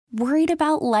Worried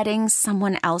about letting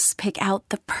someone else pick out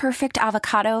the perfect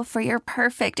avocado for your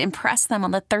perfect impress them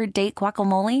on the third date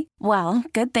guacamole? Well,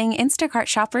 good thing Instacart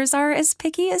shoppers are as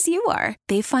picky as you are.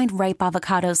 They find ripe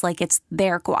avocados like it's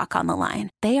their guac on the line.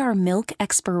 They are milk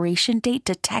expiration date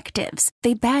detectives.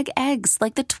 They bag eggs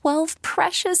like the 12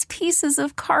 precious pieces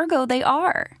of cargo they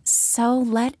are. So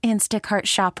let Instacart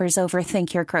shoppers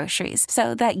overthink your groceries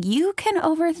so that you can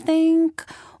overthink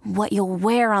what you'll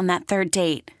wear on that third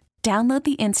date. Download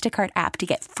the Instacart app to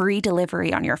get free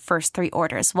delivery on your first 3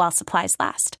 orders while supplies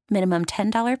last. Minimum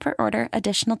 $10 per order.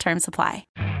 Additional terms apply.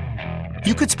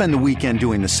 You could spend the weekend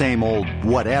doing the same old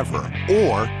whatever,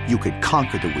 or you could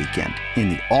conquer the weekend in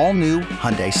the all-new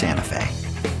Hyundai Santa Fe.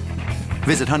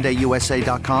 Visit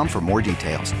HyundaiUSA.com for more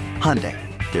details. Hyundai,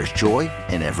 there's joy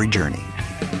in every journey.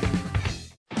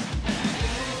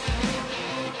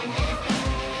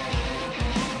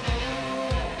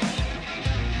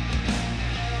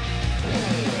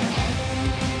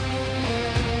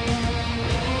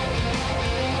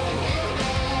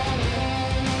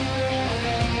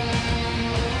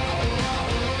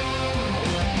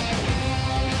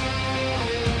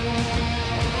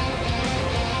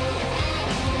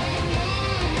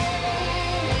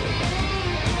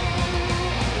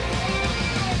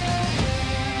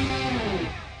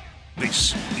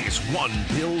 This is One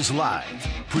Bills Live,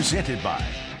 presented by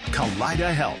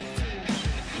Kaleida Health.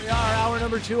 We are hour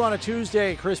number 2 on a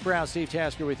Tuesday. Chris Brown, Steve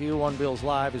Tasker with you. One Bills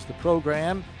Live is the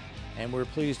program, and we're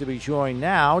pleased to be joined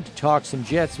now to talk some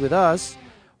Jets with us.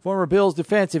 Former Bills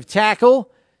defensive tackle,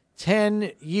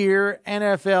 10-year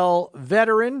NFL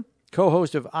veteran,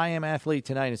 co-host of I Am Athlete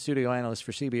Tonight and studio analyst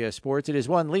for CBS Sports. It is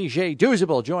one Leger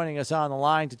Douzable joining us on the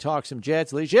line to talk some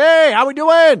Jets. Leger, how we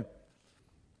doing?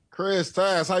 Chris,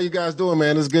 Taz, how you guys doing,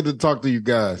 man? It's good to talk to you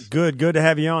guys. Good to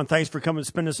have you on. Thanks for coming and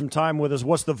spending some time with us.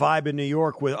 What's the vibe in New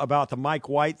York about the Mike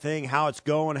White thing, how it's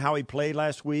going, how he played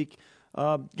last week?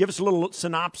 Give us a little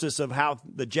synopsis of how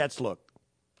the Jets look.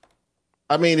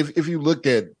 I mean, if you look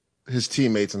at his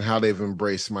teammates and how they've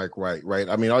embraced Mike White, right?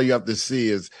 I mean, all you have to see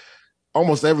is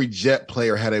almost every Jet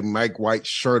player had a Mike White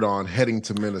shirt on heading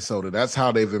to Minnesota. That's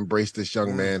how they've embraced this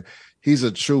young man. He's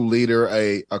a true leader,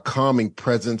 a calming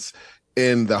presence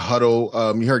in the huddle.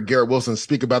 You heard Garrett Wilson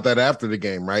speak about that after the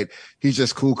game, right? He's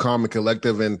just cool, calm, and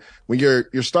collective. And when your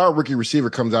star rookie receiver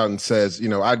comes out and says, you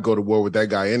know, I'd go to war with that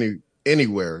guy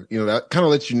anywhere, you know, that kind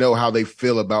of lets you know how they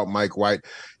feel about Mike White.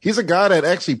 He's a guy that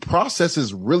actually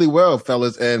processes really well,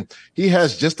 fellas, and he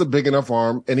has just a big enough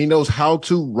arm, and he knows how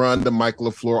to run the Mike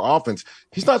LaFleur offense.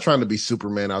 He's not trying to be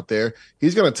Superman out there.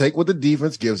 He's going to take what the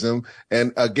defense gives him.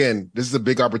 And again, this is a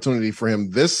big opportunity for him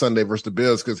this Sunday versus the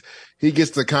Bills, because he gets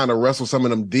to kind of wrestle some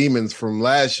of them demons from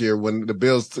last year when the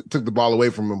Bills took the ball away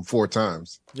from him 4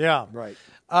 times. Yeah, right.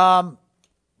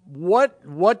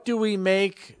 What do we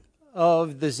make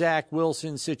of the Zach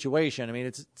Wilson situation? I mean,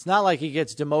 it's not like he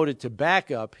gets demoted to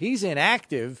backup. He's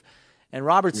inactive, and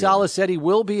Robert Saleh said he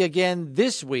will be again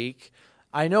this week.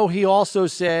 I know he also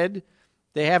said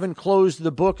they haven't closed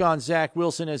the book on Zach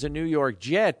Wilson as a New York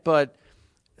Jet, but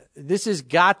this has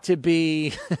got to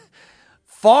be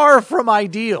far from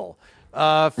ideal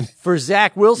for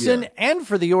Zach Wilson and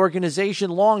for the organization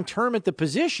long-term at the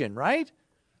position, right?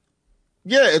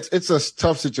 Yeah, it's a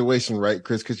tough situation, right,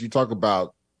 Chris, because you talk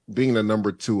about being the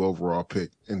number 2 overall pick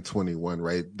in 21,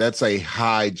 right? That's a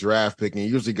high draft pick. And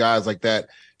usually guys like that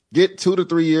get 2 to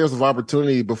 3 years of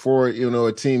opportunity before, you know,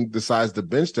 a team decides to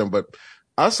bench them. But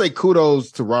I say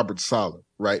kudos to Robert Saleh,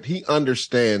 right? He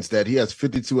understands that he has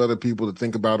 52 other people to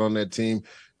think about on that team.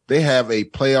 They have a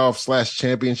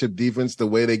playoff/championship defense, the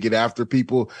way they get after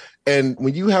people. And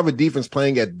when you have a defense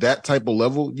playing at that type of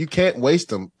level, you can't waste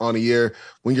them on a year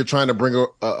when you're trying to bring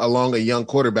along a young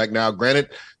quarterback. Now, granted,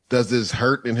 does this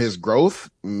hurt in his growth?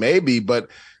 Maybe, but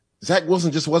Zach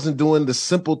Wilson just wasn't doing the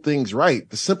simple things right.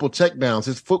 The simple checkdowns.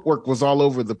 His footwork was all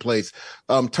over the place.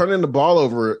 Turning the ball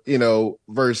over, you know,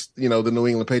 versus, you know, the New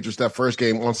England Patriots that first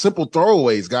game on simple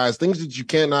throwaways, guys, things that you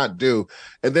cannot do.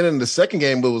 And then in the second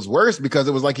game, it was worse because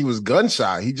it was like he was gun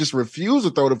shy. He just refused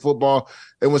to throw the football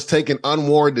and was taking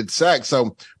unwarranted sacks.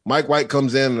 So Mike White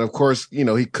comes in, and of course, you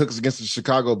know, he cooks against the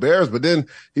Chicago Bears, but then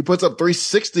he puts up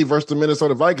 360 versus the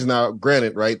Minnesota Vikings. Now,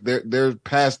 granted, right, their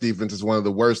pass defense is one of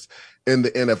the worst in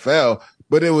the NFL,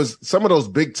 but it was some of those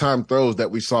big time throws that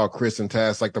we saw Chris and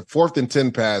Taz, like the 4th and 10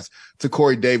 pass to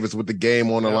Corey Davis with the game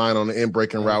on the line on the in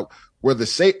breaking route where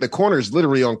the corner is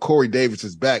literally on Corey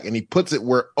Davis's back, and he puts it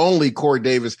where only Corey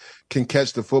Davis can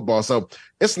catch the football. So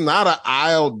it's not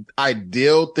an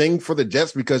ideal thing for the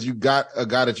Jets because you got a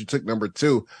guy that you took number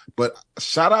 2. But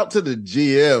shout out to the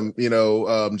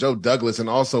GM, Joe Douglas, and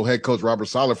also head coach Robert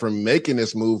Saleh for making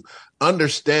this move,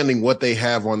 understanding what they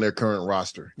have on their current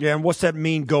roster. Yeah, and what's that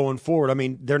mean going forward? I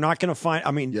mean, they're not going to find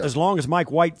 – as long as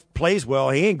Mike White plays well,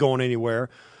 he ain't going anywhere.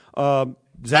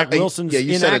 Zach Wilson's you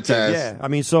inactive. said it, Taz. Yeah, I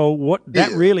mean, so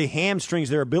that really hamstrings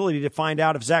their ability to find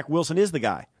out if Zach Wilson is the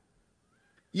guy.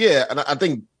 Yeah, and I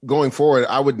think going forward,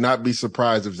 I would not be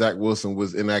surprised if Zach Wilson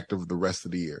was inactive the rest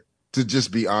of the year, to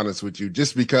just be honest with you.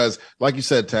 Just because, like you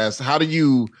said, Taz, how do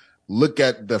you look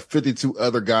at the 52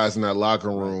 other guys in that locker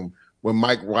room when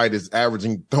Mike White is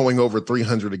throwing over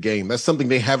 300 a game? That's something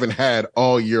they haven't had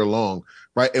all year long,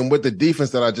 right? And with the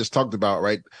defense that I just talked about,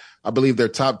 right, I believe they're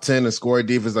top 10 in scoring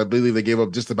defense. I believe they gave up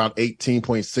just about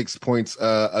 18.6 points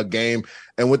a game.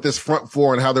 And with this front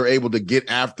four and how they're able to get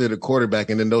after the quarterback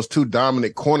and then those 2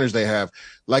 dominant corners they have,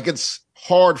 like it's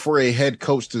hard for a head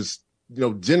coach to,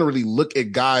 generally look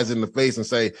at guys in the face and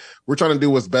say, we're trying to do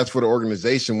what's best for the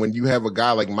organization when you have a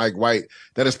guy like Mike White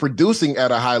that is producing at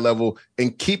a high level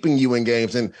and keeping you in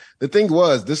games. And the thing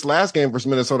was, this last game versus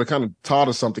Minnesota kind of taught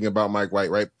us something about Mike White,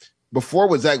 right? Before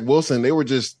with Zach Wilson, they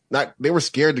were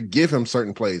scared to give him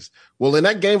certain plays. Well, in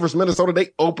that game versus Minnesota,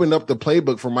 they opened up the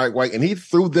playbook for Mike White and he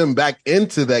threw them back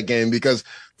into that game because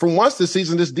for once this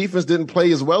season, this defense didn't play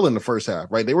as well in the first half,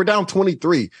 right? They were down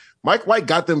 23. Mike White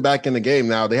got them back in the game.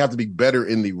 Now they have to be better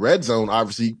in the red zone.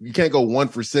 Obviously, you can't go 1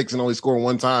 for 6 and only score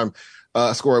one touchdown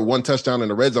in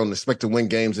the red zone and expect to win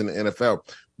games in the NFL.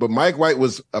 But Mike White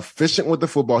was efficient with the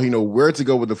football. He knew where to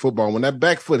go with the football. And when that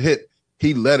back foot hit,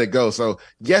 he let it go. So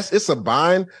yes, it's a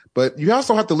bind, but you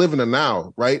also have to live in the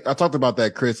now, right? I talked about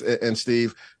that, Chris and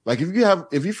Steve. Like if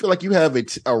you feel like you have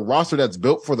a roster that's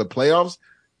built for the playoffs,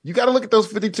 you got to look at those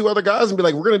 52 other guys and be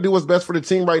like, we're going to do what's best for the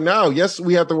team right now. Yes,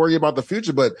 we have to worry about the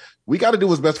future, but we got to do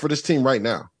what's best for this team right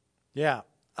now. Yeah.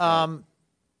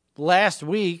 Last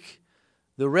week,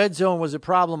 the red zone was a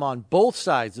problem on both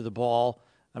sides of the ball.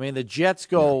 I mean, the Jets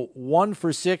go 1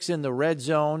 for 6 in the red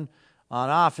zone on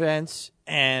offense,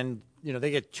 and they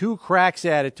get 2 cracks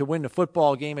at it to win the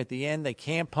football game at the end. They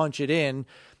can't punch it in.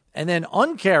 And then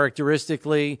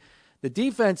uncharacteristically, the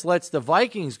defense lets the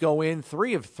Vikings go in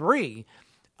 3 of 3.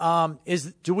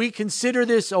 Do we consider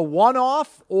this a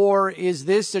one-off, or is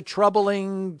this a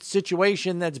troubling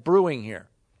situation that's brewing here?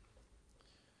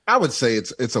 I would say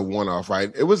it's a one-off,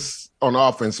 right? It was on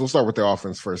offense. We'll start with the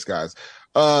offense first, guys.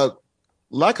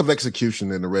 Lack of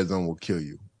execution in the red zone will kill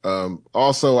you.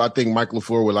 Also, I think Mike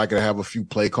LaFleur would like to have a few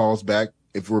play calls back,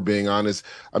 if we're being honest.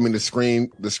 I mean, the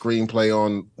screen play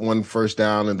on 1 first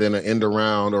down and then an end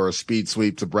around or a speed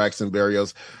sweep to Braxton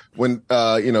Berrios. When,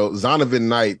 Zonovan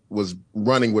Knight was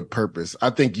running with purpose, I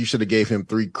think you should have gave him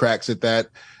 3 cracks at that.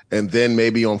 And then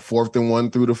maybe on 4th and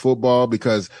 1 through the football,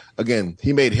 because again,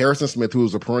 he made Harrison Smith, who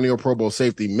was a perennial Pro Bowl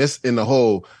safety, miss in the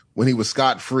hole when he was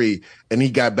scot-free and he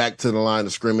got back to the line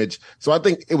of scrimmage. So I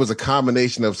think it was a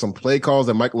combination of some play calls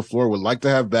that Mike LaFleur would like to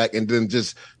have back and then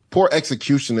just poor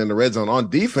execution in the red zone. On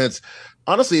defense,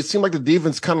 honestly, it seemed like the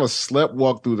defense kind of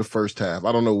sleptwalked through the first half.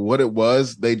 I don't know what it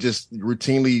was. They just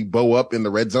routinely bow up in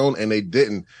the red zone, and they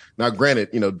didn't. Now,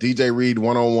 granted, DJ Reed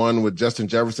one-on-one with Justin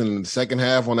Jefferson in the second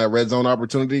half on that red zone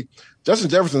opportunity.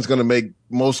 Justin Jefferson's going to make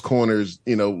most corners,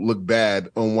 look bad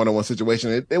on one-on-one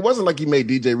situation. It wasn't like he made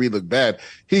DJ Reed look bad.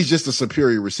 He's just a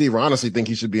superior receiver. I honestly think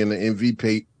he should be in the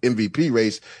MVP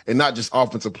race and not just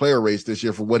offensive player race this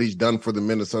year for what he's done for the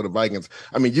Minnesota Vikings.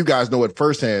 I mean, you guys know it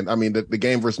firsthand. I mean, the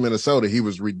game versus Minnesota,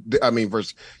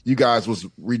 versus you guys was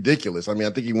ridiculous. I mean,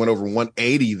 I think he went over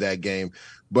 180 that game.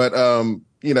 But,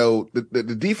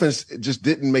 the defense just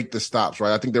didn't make the stops,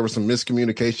 right? I think there was some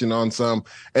miscommunication on some.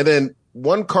 And then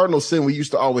one cardinal sin we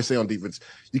used to always say on defense,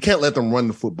 you can't let them run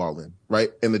the football in, right?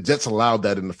 And the Jets allowed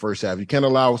that in the first half. You can't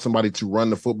allow somebody to run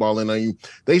the football in on you.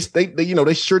 They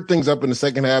shored things up in the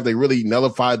second half. They really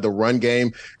nullified the run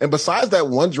game. And besides that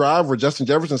one drive where Justin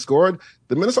Jefferson scored,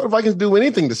 the Minnesota Vikings do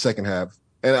anything the second half.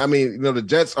 And I mean, the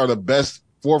Jets are the best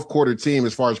fourth quarter team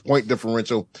as far as point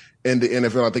differential in the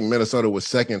NFL. I think Minnesota was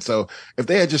second. So if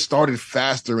they had just started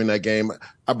faster in that game,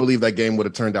 I believe that game would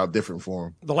have turned out different for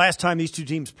them. The last time these two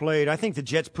teams played, I think the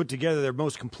Jets put together their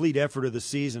most complete effort of the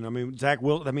season. I mean, Zach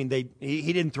Wilson,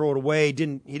 he didn't throw it away. He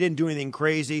didn't do anything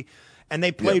crazy. And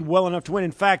they played well enough to win. In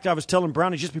fact, I was telling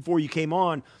Brownie just before you came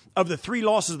on, of the 3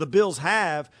 losses the Bills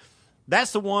have,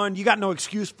 that's the one you got no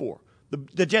excuse for.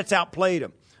 The Jets outplayed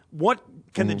them. What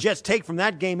can the Jets take from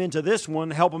that game into this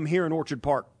one, help them here in Orchard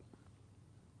Park?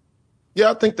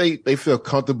 Yeah, I think they feel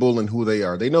comfortable in who they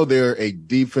are. They know they're a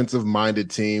defensive-minded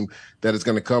team that is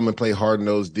going to come and play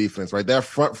hard-nosed defense, right? That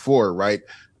front four, right?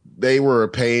 They were a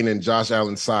pain in Josh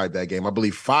Allen's side that game. I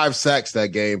believe 5 sacks that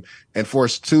game and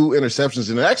forced 2 interceptions.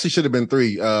 And it actually should have been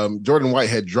 3. Jordan White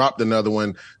had dropped another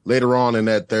one later on in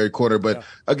that third quarter. But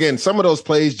again, some of those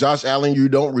plays, Josh Allen, you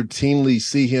don't routinely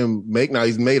see him make. Now,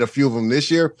 he's made a few of them this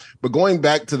year. But going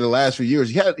back to the last few years,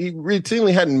 he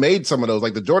routinely hadn't made some of those.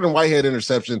 Like the Jordan Whitehead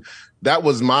interception, that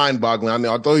was mind-boggling. I mean,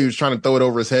 although he was trying to throw it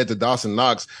over his head to Dawson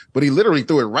Knox, but he literally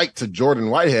threw it right to Jordan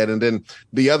Whitehead. And then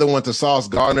the other one to Sauce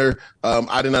Gardner,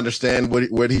 I didn't understand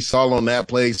what he saw on that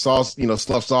play. Sauce,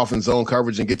 sloughs off in zone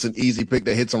coverage and gets an easy pick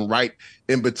that hits him right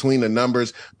in between the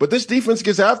numbers. But this defense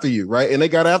gets after you, right? And they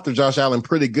got after Josh Allen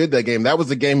pretty good that game. That was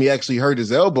the game he actually hurt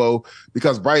his elbow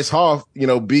because Bryce Hall,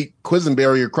 beat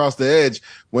Quisenberry across the edge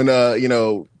when,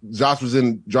 Josh was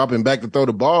dropping back to throw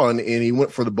the ball and he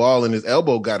went for the ball and his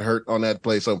elbow got hurt on that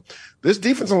play. So this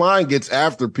defensive line gets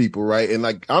after people, right? And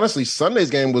like, honestly,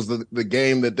 Sunday's game was the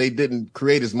game that they didn't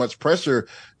create as much pressure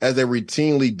as they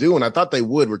routinely do. And I thought they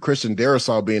would with Christian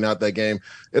Darrisaw being out that game.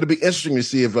 It'll be interesting to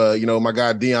see if, my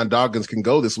guy Deion Dawkins can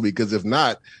go this week. Cause if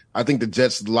not, I think the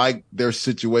Jets like their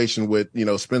situation with,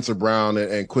 Spencer Brown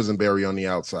and Quisenberry on the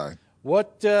outside.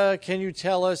 What can you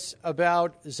tell us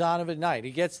about Zonovan Knight? He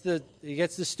gets the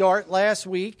start last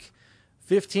week,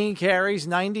 15 carries,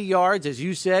 90 yards. As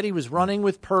you said, he was running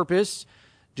with purpose.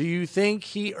 Do you think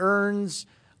he earns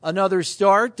another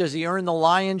start? Does he earn the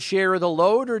lion's share of the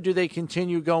load, or do they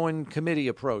continue going committee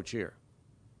approach here?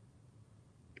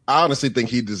 I honestly think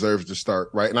he deserves to start,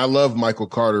 right? And I love Michael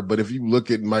Carter, but if you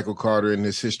look at Michael Carter in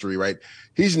his history, right,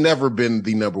 he's never been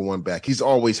the number one back. He's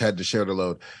always had to share the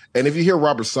load. And if you hear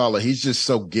Robert Saleh, he's just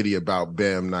so giddy about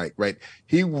Bam Knight, right?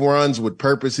 He runs with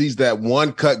purpose. He's that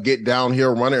one cut, get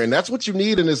downhill runner. And that's what you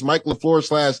need in this Mike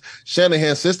LaFleur /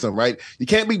 Shanahan system, right? You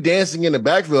can't be dancing in the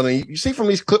backfield. And you see from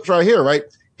these clips right here, right?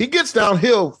 He gets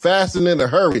downhill fast and in a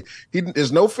hurry.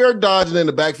 There's no fair dodging in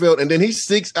the backfield. And then he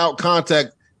seeks out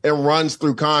contact and runs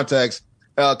through contact.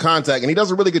 And he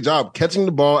does a really good job catching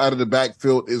the ball out of the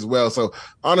backfield as well. So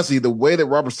honestly, the way that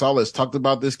Robert Saleh has talked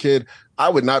about this kid, I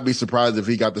would not be surprised if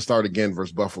he got the start again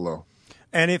versus Buffalo.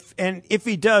 And if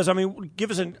he does, I mean, give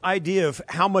us an idea of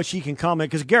how much he can comment,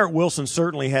 because Garrett Wilson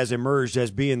certainly has emerged as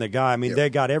being the guy. I mean,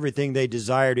 They got everything they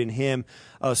desired in him,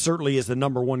 certainly as the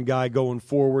number one guy going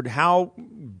forward. How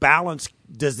balanced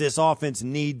does this offense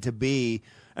need to be,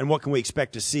 and what can we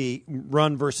expect to see?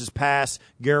 Run versus pass,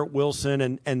 Garrett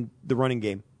Wilson, and the running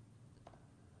game.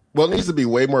 Well, it needs to be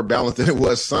way more balanced than it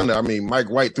was Sunday. I mean, Mike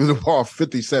White threw the ball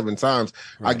 57 times.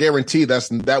 Right. I guarantee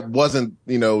that wasn't,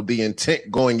 the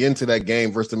intent going into that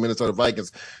game versus the Minnesota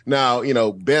Vikings. Now,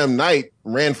 Bam Knight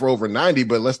ran for over 90,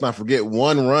 but let's not forget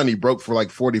one run he broke for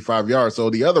like 45 yards. So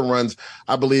the other runs,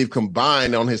 I believe,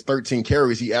 combined on his 13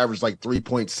 carries, he averaged like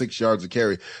 3.6 yards a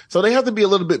carry. So they have to be a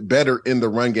little bit better in the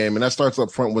run game, and that starts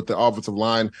up front with the offensive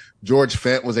line. George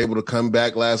Fant was able to come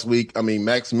back last week. I mean,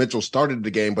 Max Mitchell started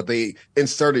the game, but they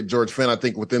inserted George Fant, I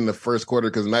think, within the first quarter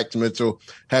because Max Mitchell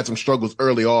had some struggles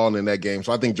early on in that game.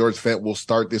 So I think George Fant will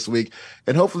start this week,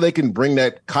 and hopefully they can bring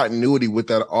that continuity with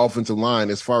that offensive line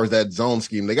as far as that zone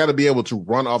scheme. They got to be able to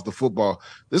run off the football.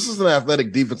 This is an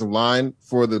athletic defensive line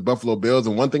for the Buffalo Bills,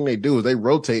 and one thing they do is they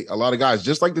rotate a lot of guys,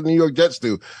 just like the New York Jets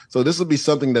do. So this will be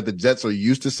something that the Jets are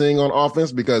used to seeing on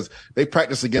offense because they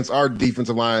practice against our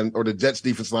defensive line or the Jets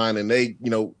defense line, and they,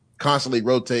 constantly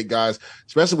rotate guys,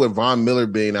 especially with Von Miller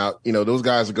being out. Those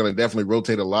guys are going to definitely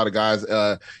rotate a lot of guys.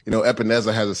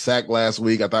 Epineza has a sack last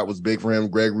week. I thought was big for him.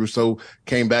 Greg Rousseau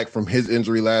came back from his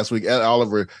injury last week. Ed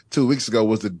Oliver 2 weeks ago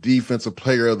was the defensive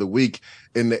player of the week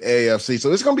in the AFC.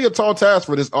 So it's going to be a tall task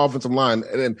for this offensive line.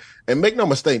 And make no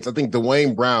mistakes, I think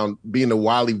Dwayne Brown, being the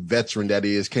wily veteran that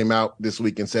he is, came out this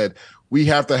week and said, we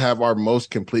have to have our most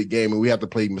complete game and we have to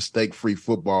play mistake-free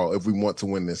football if we want to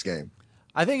win this game.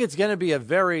 I think it's going to be a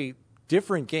very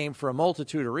different game for a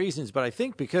multitude of reasons, but I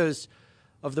think because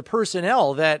of the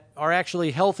personnel that are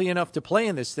actually healthy enough to play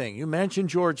in this thing. You mentioned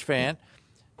George Fant.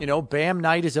 Bam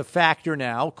Knight is a factor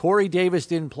now. Corey Davis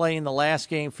didn't play in the last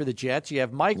game for the Jets. You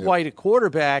have Mike White at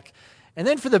quarterback. And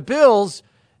then for the Bills,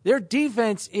 their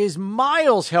defense is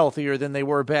miles healthier than they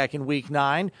were back in Week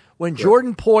 9 when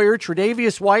Jordan Poyer,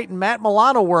 Tre'Davious White, and Matt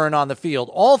Milano weren't on the field.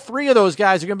 All three of those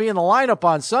guys are going to be in the lineup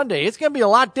on Sunday. It's going to be a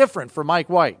lot different for Mike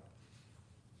White.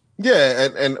 Yeah,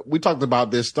 and we talked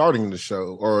about this starting the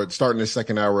show or starting the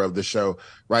second hour of the show,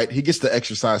 right? He gets to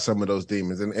exercise some of those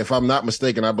demons. And if I'm not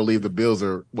mistaken, I believe the Bills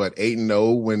are,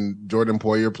 8-0 when Jordan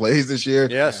Poyer plays this year?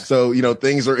 Yes. So,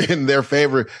 things are in their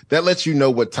favor. That lets you know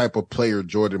what type of player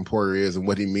Jordan Poyer is and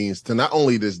what he means to not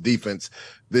only this defense,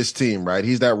 this team, right?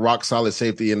 He's that rock solid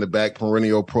safety in the back,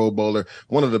 perennial Pro Bowler,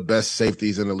 one of the best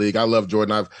safeties in the league. I love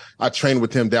Jordan. I trained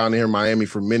with him down here in Miami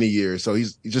for many years. So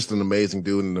he's just an amazing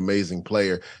dude and an amazing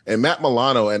player. And Matt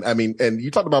Milano, and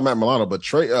you talked about Matt Milano, but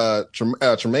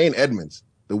Tremaine Edmonds,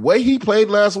 the way he played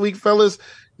last week, fellas,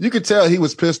 you could tell he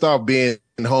was pissed off being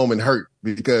home and hurt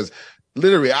because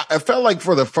literally I felt like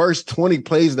for the first 20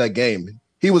 plays of that game,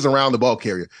 he was around the ball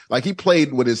carrier. Like he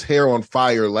played with his hair on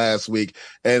fire last week.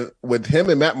 And with him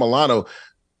and Matt Milano,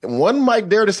 one might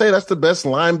dare to say that's the best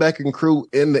linebacking crew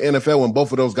in the NFL when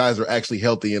both of those guys are actually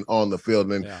healthy and on the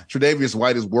field. And Tre'Davious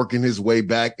White is working his way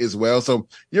back as well. So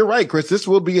you're right, Chris. This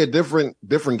will be a different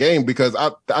game because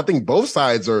I think both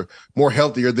sides are more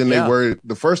healthier than they were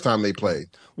the first time they played.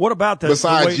 What about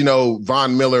besides,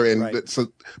 Von Miller and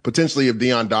so potentially if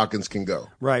Deion Dawkins can go.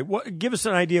 Right. Give us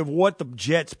an idea of what the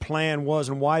Jets' plan was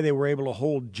and why they were able to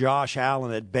hold Josh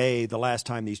Allen at bay the last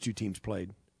time these two teams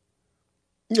played.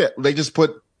 Yeah,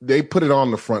 they put it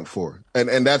on the front four.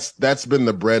 And that's been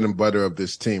the bread and butter of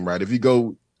this team, right? If you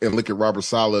go and look at Robert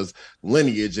Saleh's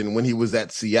lineage and when he was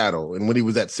at Seattle and when he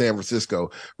was at San Francisco,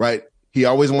 right? He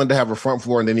always wanted to have a front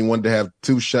four and then he wanted to have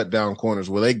two shutdown corners.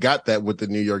 Well, they got that with the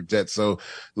New York Jets. So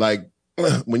like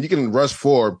when you can rush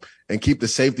forward and keep the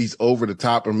safeties over the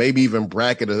top or maybe even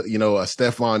bracket a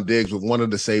Stephon Diggs with one of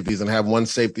the safeties and have one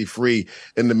safety free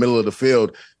in the middle of the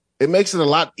field, it makes it a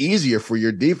lot easier for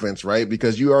your defense, right?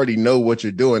 Because you already know what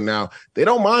you're doing. Now, they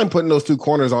don't mind putting those two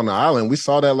corners on the island. We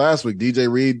saw that last week. DJ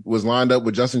Reed was lined up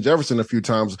with Justin Jefferson a few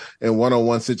times in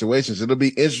one-on-one situations. It'll be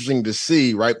interesting to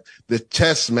see, right, the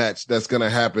chess match that's going to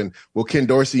happen. Will Ken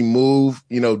Dorsey move,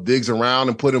 Diggs around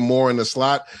and put him more in the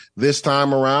slot this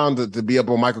time around to be up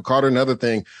on Michael Carter? Another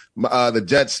thing, the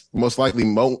Jets most likely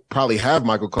won't probably have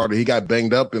Michael Carter. He got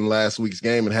banged up in last week's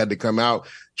game and had to come out.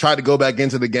 Tried to go back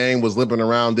into the game, was limping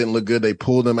around, didn't look good. They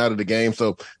pulled him out of the game.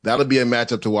 So that'll be a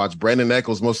matchup to watch. Brandon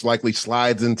Echols most likely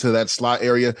slides into that slot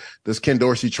area. Does Ken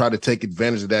Dorsey try to take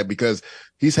advantage of that? Because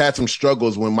he's had some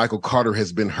struggles when Michael Carter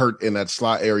has been hurt in that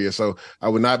slot area. So I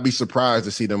would not be surprised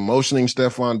to see them motioning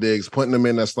Stephon Diggs, putting him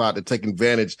in that slot to take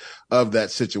advantage of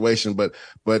that situation. But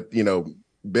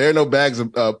bear no bags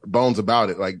of bones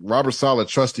about it. Like Robert Saleh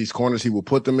trusts these corners. He will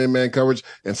put them in man coverage.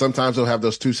 And sometimes he'll have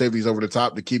those two safeties over the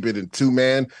top to keep it in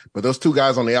 2-man. But those two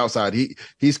guys on the outside,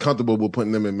 he's comfortable with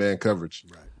putting them in man coverage.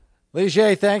 Right.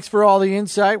 Leger, thanks for all the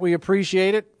insight. We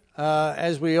appreciate it.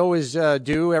 As we always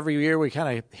do every year, we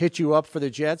kind of hit you up for the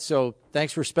Jets. So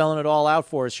thanks for spelling it all out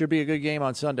for us. Should be a good game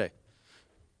on Sunday.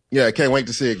 Yeah, I can't wait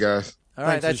to see it, guys. All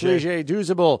right, that's Leger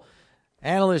Douzable,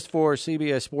 analyst for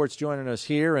CBS Sports, joining us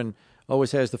here, and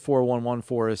always has the 411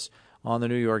 for us on the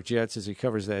New York Jets as he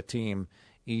covers that team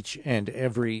each and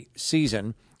every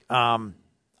season. I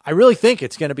really think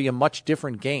it's going to be a much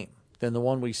different game than the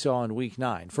one we saw in Week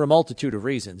 9 for a multitude of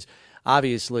reasons.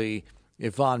 Obviously,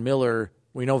 if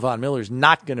we know Von Miller's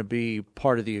not going to be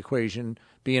part of the equation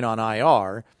being on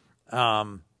IR.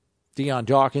 Deion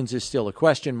Dawkins is still a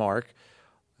question mark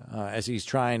as he's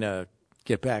trying to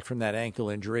get back from that ankle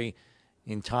injury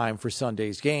in time for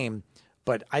Sunday's game.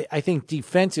 But I think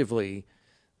defensively,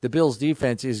 the Bills'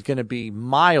 defense is going to be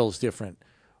miles different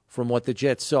from what the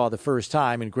Jets saw the first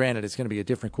time. And granted, it's going to be a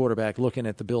different quarterback looking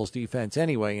at the Bills' defense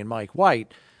anyway in Mike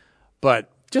White. But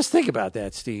just think about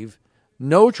that, Steve.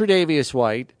 No Tre'Davious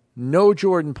White, no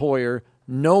Jordan Poyer,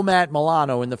 no Matt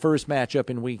Milano in the first matchup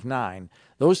in Week 9.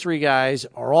 Those three guys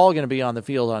are all going to be on the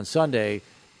field on Sunday.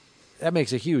 That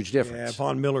makes a huge difference. Yeah,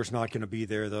 Von Miller's not going to be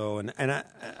there though,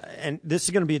 and this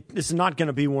is not going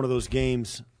to be one of those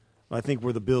games, I think,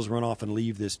 where the Bills run off and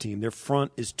leave this team. Their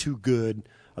front is too good.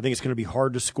 I think it's going to be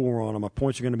hard to score on them. My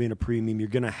points are going to be in a premium. You're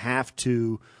going to have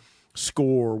to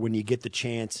score when you get the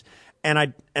chance. And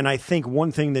I think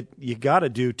one thing that you got to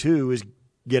do too is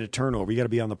get a turnover. You got to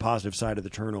be on the positive side of the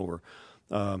turnover.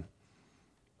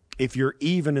 If you're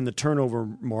even in the turnover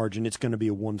margin, it's going to be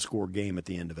a one-score game at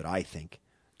the end of it, I think,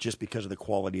 just because of the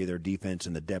quality of their defense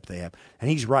and the depth they have. And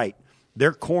he's right.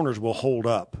 Their corners will hold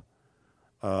up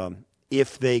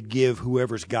if they give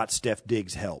whoever's got Steph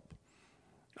Diggs help.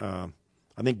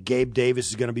 I think Gabe Davis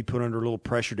is going to be put under a little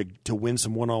pressure to win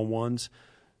some one-on-ones.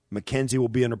 McKenzie will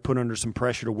be put under some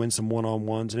pressure to win some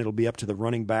one-on-ones, and it'll be up to the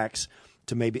running backs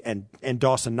to maybe and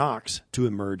Dawson Knox to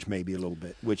emerge maybe a little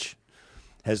bit, which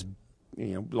has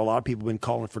a lot of people have been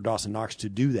calling for Dawson Knox to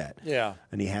do that. Yeah.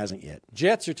 And he hasn't yet.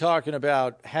 Jets are talking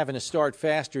about having to start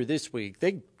faster this week.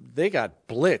 They got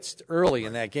blitzed early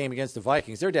in that game against the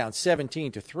Vikings. They're down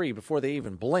 17-3 before they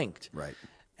even blinked. Right.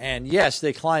 And, yes,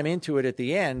 they climb into it at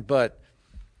the end, but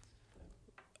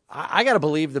I got to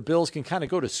believe the Bills can kind of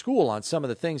go to school on some of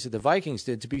the things that the Vikings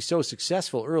did to be so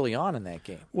successful early on in that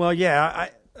game. Well, yeah,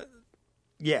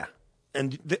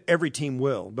 and every team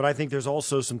will. But I think there's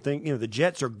also some things. The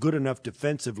Jets are good enough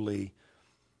defensively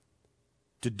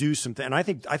to do something. And I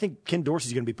think Ken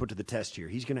Dorsey's going to be put to the test here.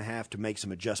 He's going to have to make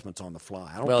some adjustments on the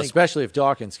fly. Especially if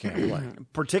Dawkins can't play.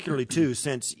 Particularly, too,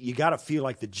 since you got to feel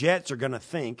like the Jets are going to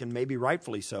think, and maybe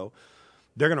rightfully so,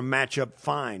 they're going to match up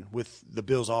fine with the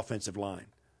Bills' offensive line.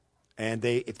 And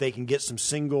if they can get some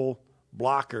single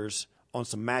blockers on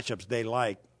some matchups they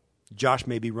like, Josh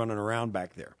may be running around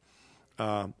back there.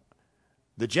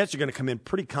 The Jets are going to come in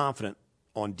pretty confident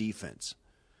on defense,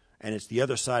 and it's the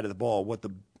other side of the ball. What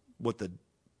the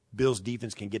Bills'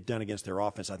 defense can get done against their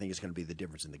offense, I think, is going to be the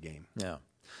difference in the game. Yeah.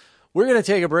 We're going to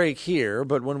take a break here,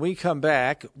 but when we come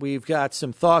back, we've got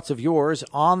some thoughts of yours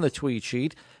on the tweet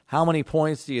sheet. How many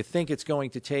points do you think it's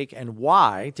going to take and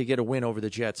why to get a win over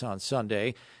the Jets on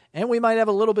Sunday? And we might have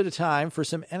a little bit of time for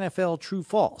some NFL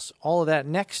true-false. All of that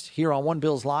next here on One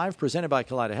Bills Live, presented by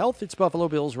Kaleida Health. It's Buffalo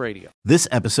Bills Radio. This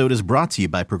episode is brought to you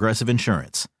by Progressive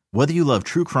Insurance. Whether you love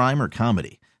true crime or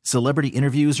comedy, celebrity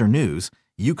interviews or news,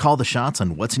 you call the shots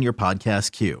on what's in your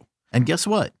podcast queue. And guess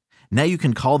what? Now you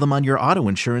can call them on your auto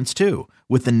insurance too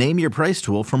with the Name Your Price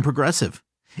tool from Progressive.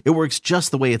 It works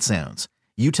just the way it sounds.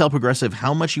 You tell Progressive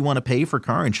how much you want to pay for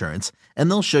car insurance, and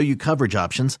they'll show you coverage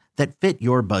options that fit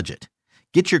your budget.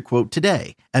 Get your quote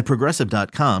today at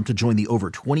Progressive.com to join the over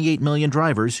 28 million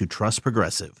drivers who trust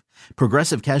Progressive.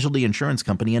 Progressive Casualty Insurance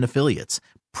Company and Affiliates.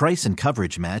 Price and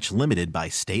coverage match limited by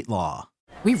state law.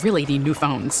 We really need new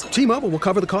phones. T-Mobile will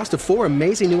cover the cost of 4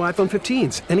 amazing new iPhone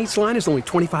 15s, and each line is only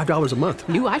 $25 a month.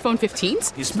 New iPhone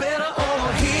 15s? It's better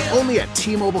over here. Only at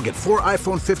T-Mobile, get 4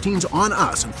 iPhone 15s on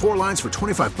us and 4 lines for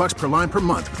 $25 per line per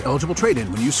month with eligible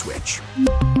trade-in when you switch.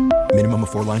 Minimum of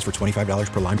 4 lines for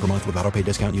 $25 per line per month with autopay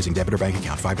discount using debit or bank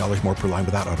account. $5 more per line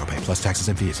without autopay, plus taxes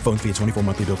and fees. Phone fee at 24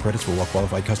 monthly bill credits for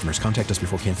well-qualified customers. Contact us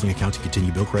before canceling account to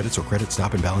continue bill credits or credit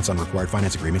stop and balance on required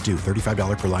finance agreement due.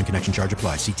 $35 per line connection charge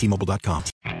applies. See T-Mobile.com.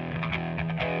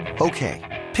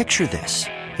 Okay, picture this.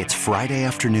 It's Friday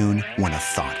afternoon when a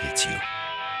thought hits you.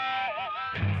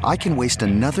 I can waste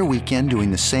another weekend doing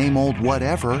the same old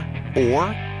whatever, or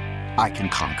I can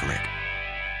conquer it.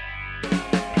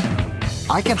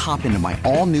 I can hop into my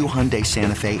all-new Hyundai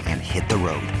Santa Fe and hit the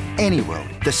road. Any road.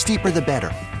 The steeper, the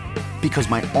better. Because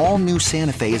my all-new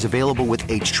Santa Fe is available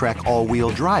with H-Track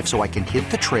all-wheel drive, so I can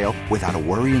hit the trail without a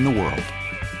worry in the world.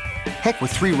 Heck, with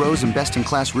 3 rows and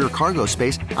best-in-class rear cargo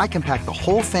space, I can pack the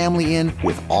whole family in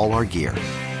with all our gear.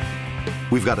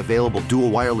 We've got available dual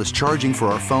wireless charging for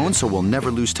our phones, so we'll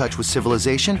never lose touch with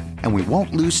civilization, and we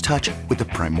won't lose touch with the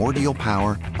primordial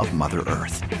power of Mother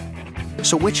Earth.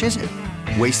 So which is it?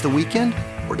 Waste the weekend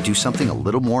or do something a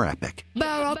little more epic?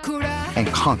 And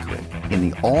conquer it in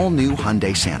the all-new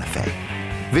Hyundai Santa Fe.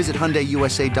 Visit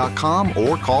HyundaiUSA.com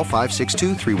or call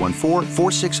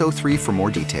 562-314-4603 for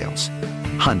more details.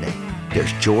 Hyundai,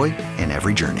 there's joy in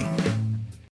every journey.